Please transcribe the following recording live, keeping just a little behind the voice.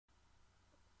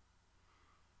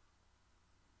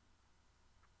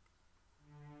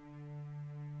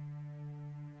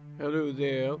Hello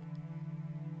there.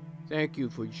 Thank you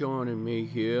for joining me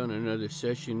here on another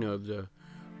session of the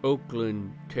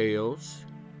Oakland Tales.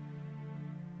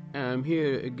 I'm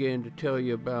here again to tell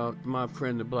you about my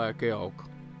friend the Black Elk,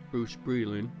 Bruce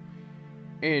Breland,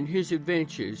 and his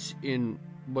adventures in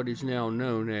what is now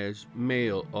known as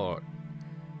mail art.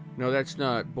 Now that's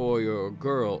not boy or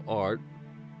girl art,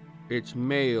 it's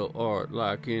mail art,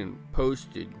 like in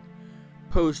postage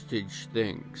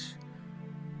things.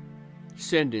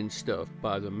 Sending stuff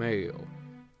by the mail.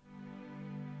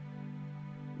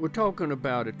 We're talking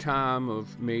about a time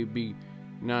of maybe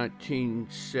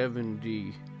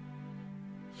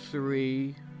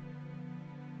 1973,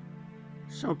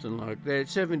 something like that,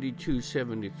 72,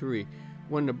 73,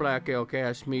 when the Black Elk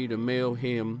asked me to mail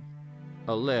him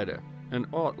a letter, an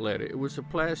art letter. It was a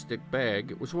plastic bag.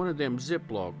 It was one of them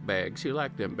Ziploc bags. He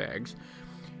liked them bags.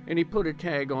 And he put a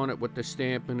tag on it with the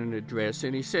stamp and an address,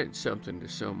 and he sent something to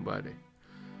somebody.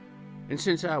 And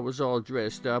since I was all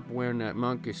dressed up wearing that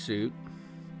monkey suit,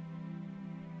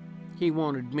 he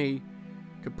wanted me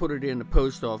to put it in the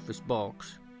post office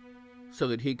box so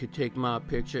that he could take my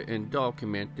picture and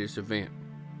document this event.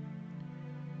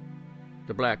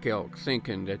 The Black Elk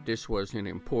thinking that this was an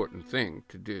important thing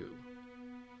to do.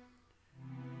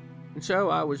 And so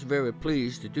I was very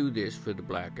pleased to do this for the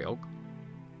Black Elk.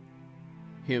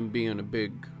 Him being a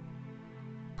big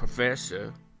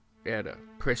professor at a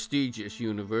prestigious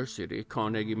university,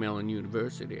 Carnegie Mellon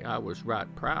University, I was right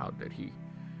proud that he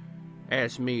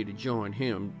asked me to join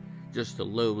him, just a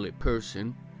lowly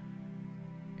person.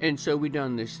 And so we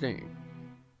done this thing.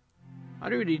 I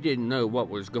really didn't know what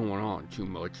was going on too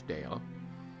much there,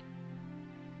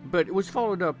 but it was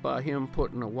followed up by him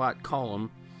putting a white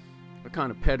column, a kind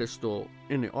of pedestal,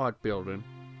 in the art building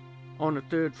on the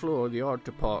third floor of the art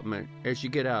department as you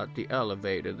get out the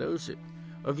elevator. Those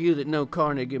of you that know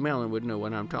Carnegie Mellon would know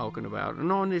what I'm talking about.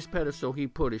 And on this pedestal he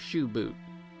put a shoe boot.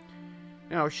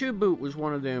 Now a shoe boot was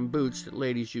one of them boots that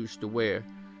ladies used to wear.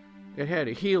 It had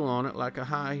a heel on it like a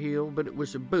high heel, but it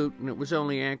was a boot and it was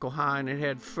only ankle high and it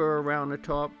had fur around the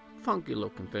top. Funky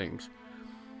looking things.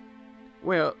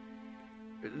 Well,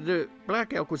 the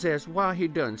Black Elk was asked why he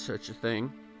done such a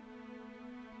thing.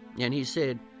 And he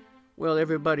said, well,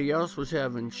 everybody else was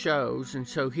having shows, and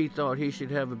so he thought he should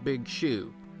have a big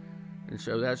shoe. And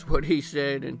so that's what he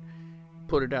said and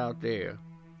put it out there.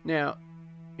 Now,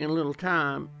 in a little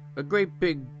time, a great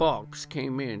big box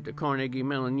came in to Carnegie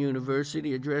Mellon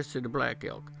University addressed to the Black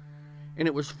Elk. And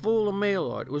it was full of mail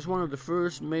art. It was one of the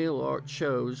first mail art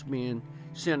shows being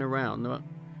sent around. Now,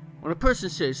 when a person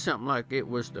says something like it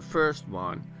was the first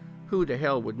one, who the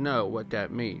hell would know what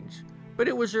that means? But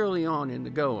it was early on in the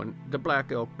going, the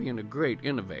Black Elk being a great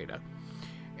innovator.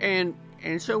 And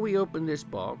so we opened this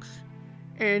box,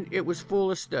 and it was full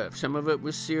of stuff. Some of it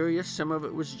was serious, some of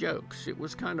it was jokes. It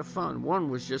was kind of fun. One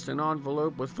was just an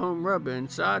envelope with foam rubber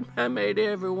inside. I made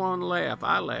everyone laugh.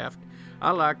 I laughed.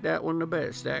 I liked that one the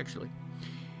best, actually.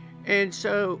 And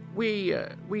so we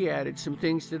added some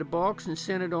things to the box and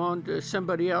sent it on to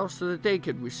somebody else so that they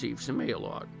could receive some mail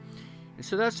art. And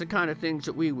so that's the kind of things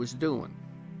that we was doing.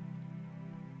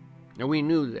 Now we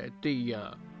knew that the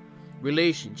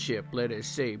relationship, let us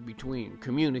say, between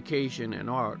communication and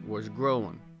art was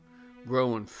growing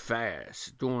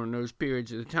fast during those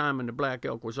periods of the time, and the Black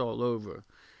Elk was all over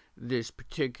this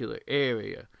particular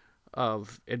area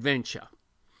of adventure.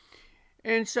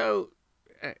 And so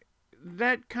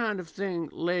that kind of thing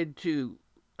led to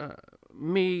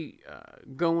me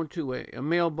going to a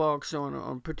mailbox on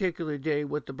a particular day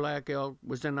with the Black Elk.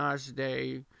 Was a nice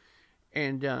day.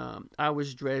 And I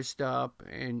was dressed up,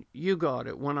 and you got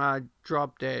it. When I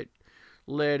dropped that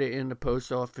letter in the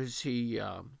post office, he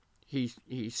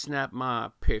snapped my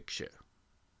picture.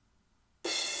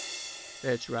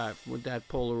 That's right, with that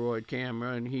Polaroid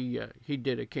camera, and he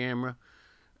did a camera,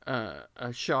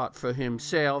 a shot for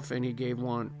himself, and he gave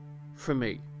one for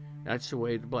me. That's the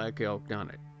way the Black Elk done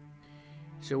it.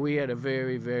 So we had a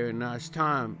very, very nice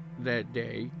time that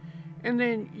day. And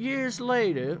then years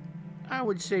later, I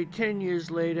would say 10 years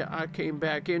later, I came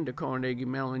back into Carnegie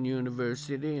Mellon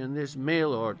University, and this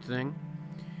mail art thing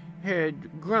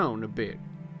had grown a bit.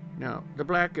 Now, the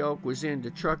Black Elk was into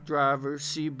truck drivers,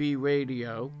 CB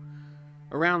radio,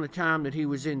 around the time that he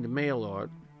was into mail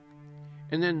art.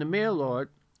 And then the mail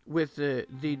art, with the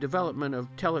development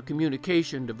of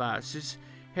telecommunication devices,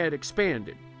 had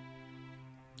expanded.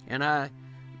 And I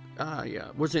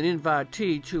was an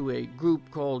invitee to a group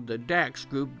called the DAX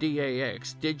group,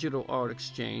 DAX, Digital Art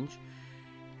Exchange.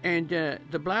 And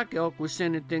the Black Elk was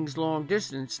sending things long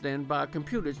distance then by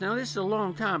computers. Now, this is a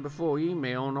long time before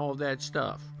email and all that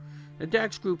stuff. The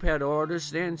DAX group had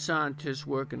artists and scientists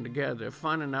working together,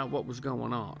 finding out what was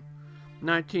going on.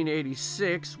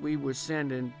 1986, we were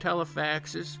sending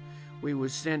telefaxes. We were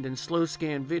sending slow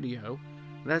scan video.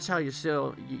 That's how you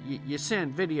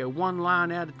send video one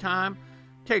line at a time.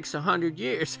 Takes 100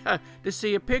 years to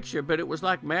see a picture, but it was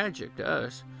like magic to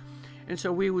us. And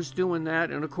so we was doing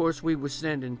that, and of course we was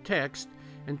sending text,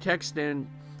 and text then,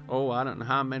 oh, I don't know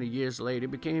how many years later,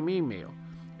 became email.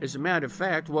 As a matter of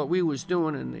fact, what we was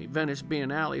doing in the Venice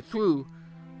Biennale, through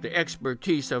the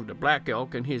expertise of the Black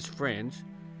Elk and his friends,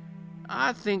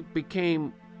 I think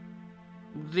became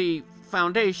the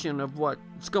foundation of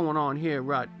what's going on here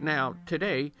right now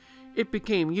today. It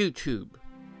became YouTube.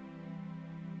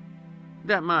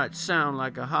 That might sound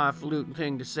like a highfalutin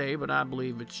thing to say, but I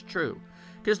believe it's true.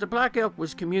 Because the Black Elk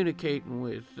was communicating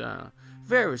with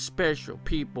very special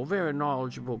people, very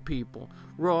knowledgeable people.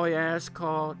 Roy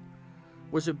Ascott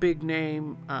was a big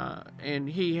name, and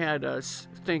he had us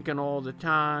thinking all the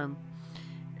time.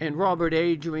 And Robert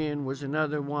Adrian was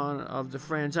another one of the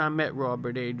friends. I met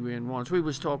Robert Adrian once. We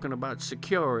was talking about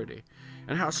security,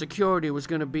 and how security was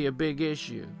going to be a big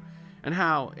issue, and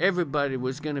how everybody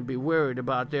was going to be worried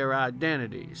about their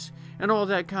identities, and all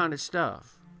that kind of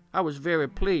stuff. I was very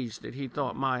pleased that he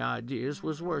thought my ideas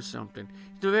was worth something.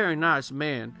 He's a very nice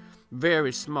man,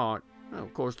 very smart. Well,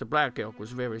 of course, the Black Elk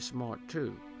was very smart,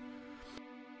 too.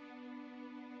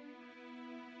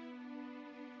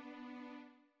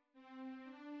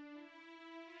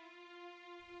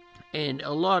 And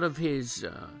a lot of his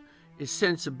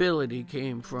sensibility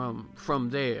came from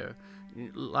there.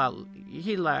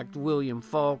 He liked William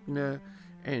Faulkner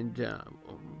and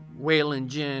Waylon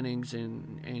Jennings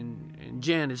and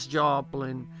Janis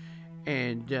Joplin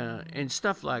and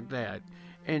stuff like that.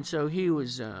 And so he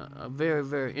was a very,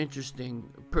 very interesting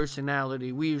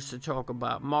personality. We used to talk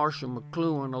about Marshall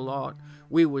McLuhan a lot.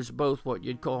 We was both what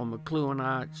you'd call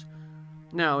McLuhanites.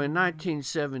 Now, in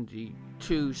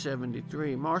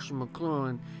 1972-73, Marshall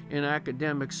McLuhan, in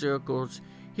academic circles,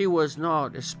 he was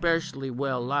not especially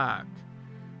well liked.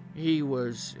 He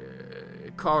was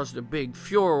caused a big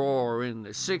furor in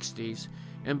the 60s,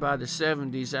 and by the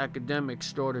 70s, academics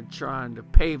started trying to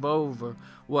pave over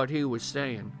what he was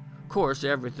saying. Of course,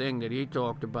 everything that he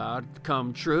talked about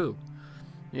come true.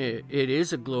 It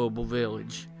is a global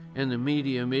village, and the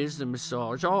medium is the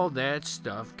massage. All that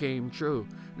stuff came true.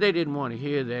 They didn't want to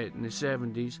hear that in the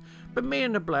 70s. But me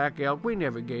and the Black Elk, we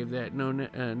never gave that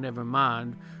never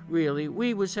mind, really.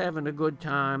 We was having a good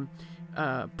time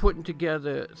putting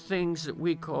together things that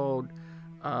we called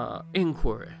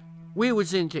inquiry. We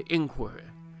was into inquiry.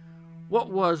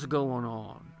 What was going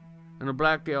on? And the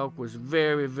Black Elk was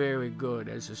very, very good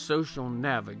as a social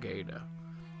navigator.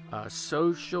 A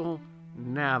social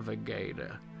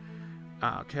navigator.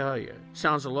 I'll tell you,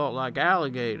 sounds a lot like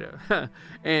alligator. But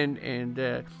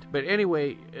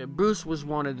anyway, Bruce was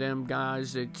one of them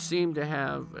guys that seemed to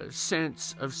have a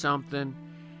sense of something,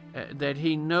 that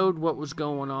he knowed what was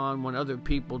going on when other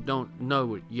people don't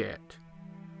know it yet.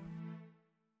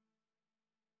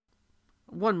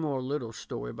 One more little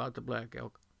story about the Black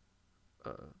Elk.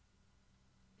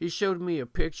 He showed me a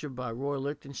picture by Roy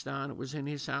Lichtenstein. It was in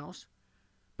his house,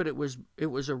 but it was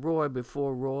a Roy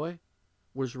before Roy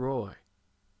was Roy.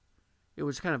 It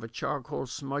was kind of a charcoal,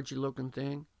 smudgy looking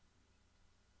thing.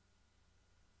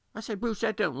 I said, Bruce,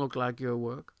 that don't look like your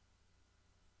work.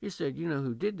 He said, you know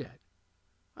who did that?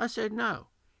 I said, no.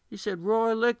 He said,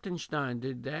 Roy Lichtenstein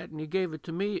did that, and he gave it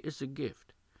to me as a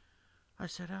gift. I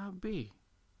said, I'll be.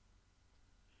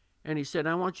 And he said,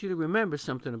 I want you to remember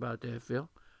something about that, Phil.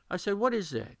 I said, what is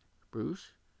that,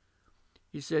 Bruce?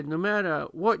 He said, no matter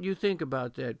what you think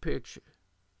about that picture,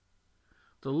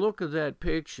 the look of that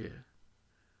picture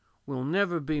will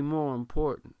never be more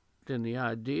important than the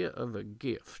idea of a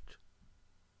gift.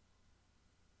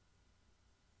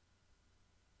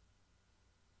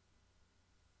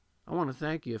 I want to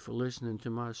thank you for listening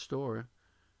to my story,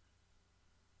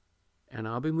 and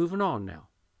I'll be moving on now.